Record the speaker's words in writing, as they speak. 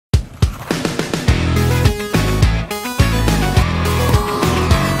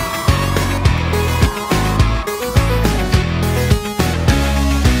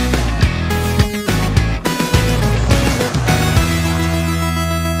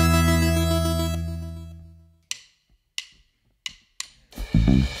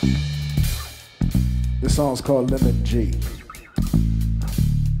This song's called Lemon G.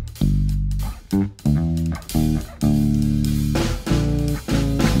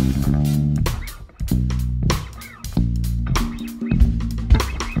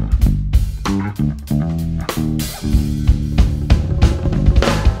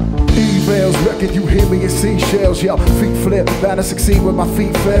 Emails, reckon you hear me in seashells, yo. Feet flip, bound to succeed when my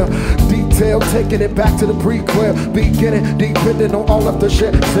feet fail. Detail, taking it back to the prequel. Beginning, depending on all of the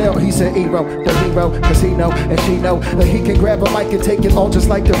shit. Sell, he said hero, the hero, cause he know and she know that he can grab a mic and take it all just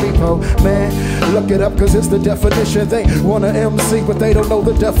like the repo. Man, look it up cause it's the definition. They want an MC but they don't know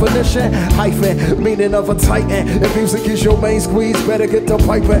the definition. Hyphen, meaning of a titan. If music is your main squeeze, better get the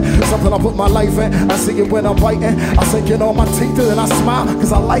piping. Something I put my life in, I see it when I'm biting. I sink in all my teeth and then I smile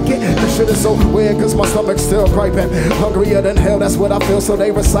cause I like it. This shit is so weird cause my stomach's still griping. Hungrier than hell, that's what I feel, so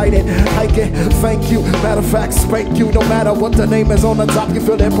they recite it. Hike it, thank you, matter of fact, spank you. No matter what the name is on the top, you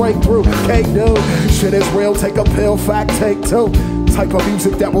feel that breakthrough. Can't do, shit is real, take a pill, fact, take two. Type of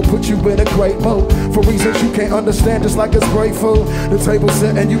music that will put you in a great mood for reasons you can't understand, just like it's great food. The table's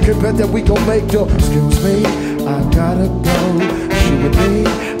set and you can bet that we gon' make do. Excuse me, I gotta go. She with me,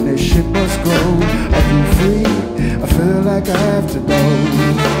 this shit must go. Are you free? I feel like I have to know.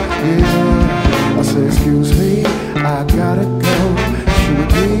 Yeah, I say excuse me, I gotta go. She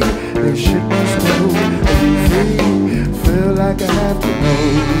with me, this shit must go. Are you free? Feel like I have to know.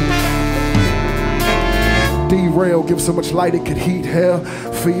 Derail, give so much light it could heat hell.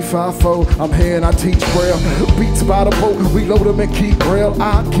 Fee, fi, fo, I'm here and I teach braille. Beats by the boat, we load them and keep braille.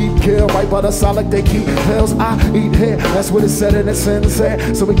 I keep kill, right by the side like they keep pills. I eat hair, that's what it said in the sentence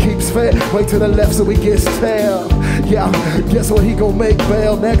there. So he keeps fair, way to the left so he gets tail. Yeah, guess what, he gon' make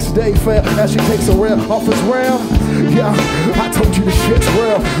bail. Next day fair, as she takes a rail off his rail. Yeah, I told you the shit's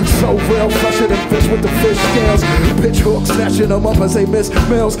real. So real, fresher than fish with the fish scales. Pitch hooks, snatching them up as they miss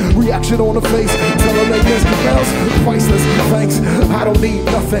meals. Reaction on the face, tell them they miss bells. Priceless, thanks, I don't need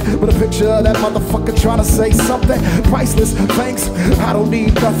nothing but a picture of that motherfucker trying to say something. Priceless, thanks, I don't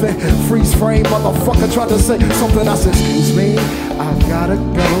need nothing. Freeze frame, motherfucker trying to say something. I said, excuse me, I gotta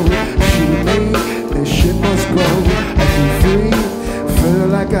go. Shoot me, this shit must go. I be free, feel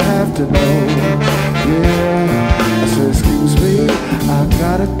like I have to know. Yeah, I said, excuse me, I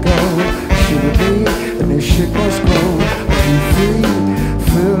gotta go. Shoot me, and this shit must go. I be free,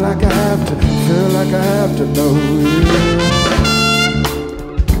 feel like I have to, feel like I have to know. Yeah.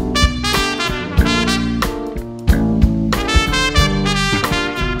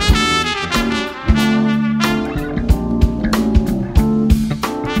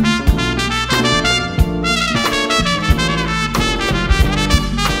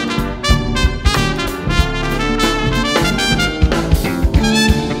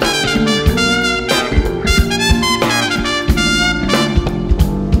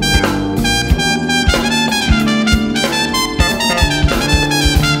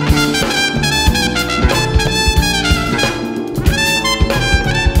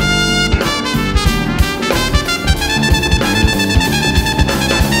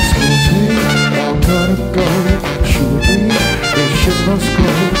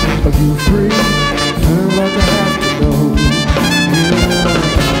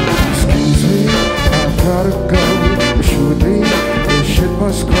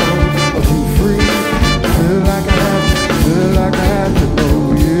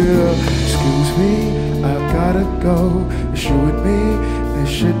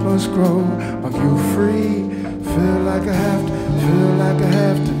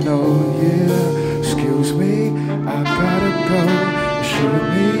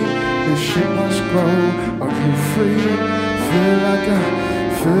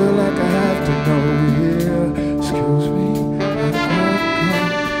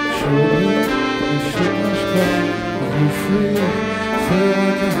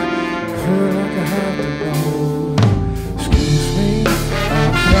 Feel like I have to know.